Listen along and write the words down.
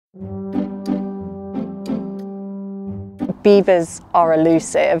Beavers are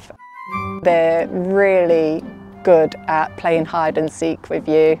elusive. They're really good at playing hide and seek with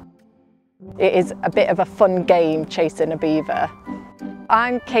you. It is a bit of a fun game chasing a beaver.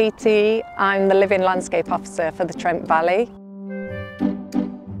 I'm Katie, I'm the Living Landscape Officer for the Trent Valley.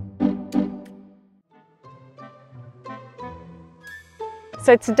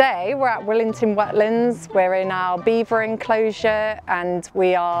 So today we're at Willington Wetlands, we're in our beaver enclosure and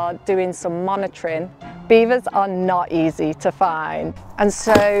we are doing some monitoring. Beavers are not easy to find and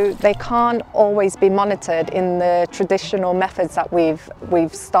so they can't always be monitored in the traditional methods that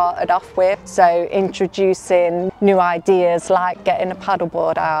we've started off with. So introducing new ideas like getting a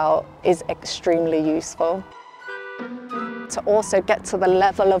paddleboard out is extremely useful. To also get to the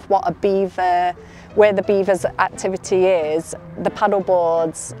level of what a beaver, where the beaver's activity is, the paddle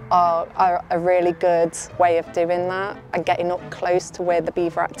boards are a really good way of doing that and getting up close to where the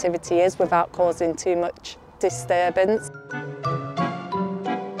beaver activity is without causing too much disturbance.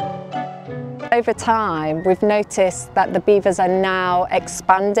 Over time, we've noticed that the beavers are now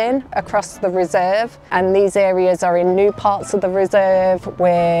expanding across the reserve, and these areas are in new parts of the reserve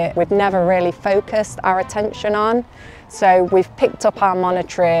where we've never really focused our attention on. So we've picked up our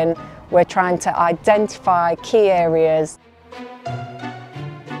monitoring. We're trying to identify key areas.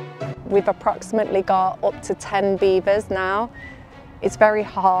 We've approximately got up to 10 beavers now. It's very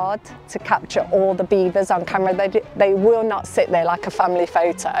hard to capture all the beavers on camera. They will not sit there like a family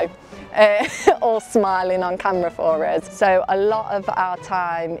photo, all smiling on camera for us. So a lot of our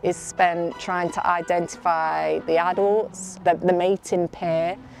time is spent trying to identify the adults, the mating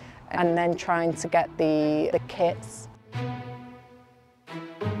pair, and then trying to get the kits.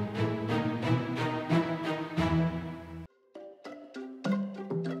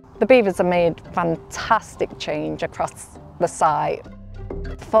 The beavers have made fantastic change across the site.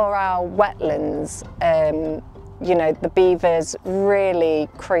 For our wetlands, you know, the beavers really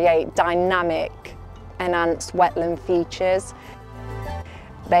create dynamic, enhanced wetland features.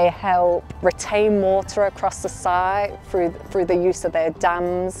 They help retain water across the site through the use of their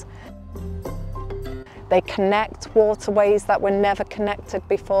dams. They connect waterways that were never connected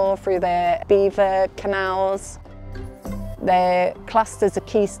before through their beaver canals. They're classed as a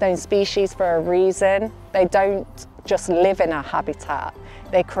keystone species for a reason. They don't just live in a habitat,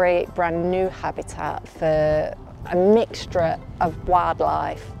 they create brand new habitat for a mixture of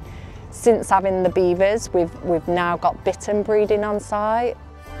wildlife. Since having the beavers, we've now got bittern breeding on site,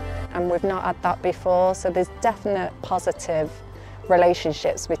 and we've not had that before, so there's definite positive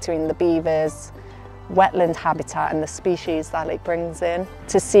relationships between the beavers, wetland habitat and the species that it brings in.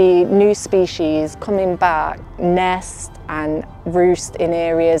 To see new species coming back, nest and roost in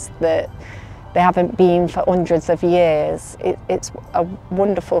areas that they haven't been for hundreds of years, it's a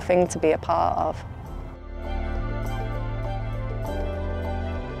wonderful thing to be a part of.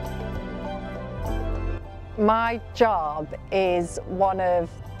 My job is one of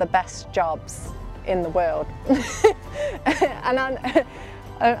the best jobs in the world. And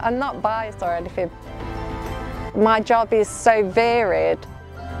I'm not biased or anything. My job is so varied.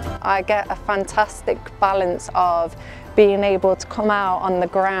 I get a fantastic balance of being able to come out on the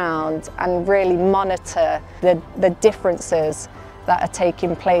ground and really monitor the differences that are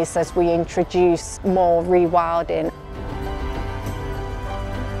taking place as we introduce more rewilding.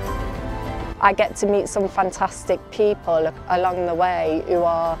 I get to meet some fantastic people along the way who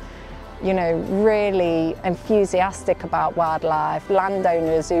are, you know, really enthusiastic about wildlife,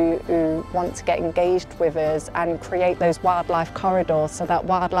 landowners who want to get engaged with us and create those wildlife corridors so that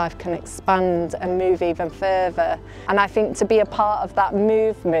wildlife can expand and move even further. And I think to be a part of that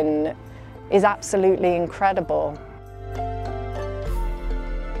movement is absolutely incredible.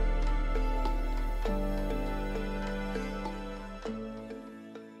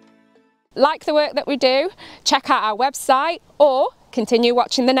 Like the work that we do, check out our website or continue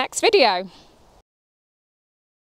watching the next video.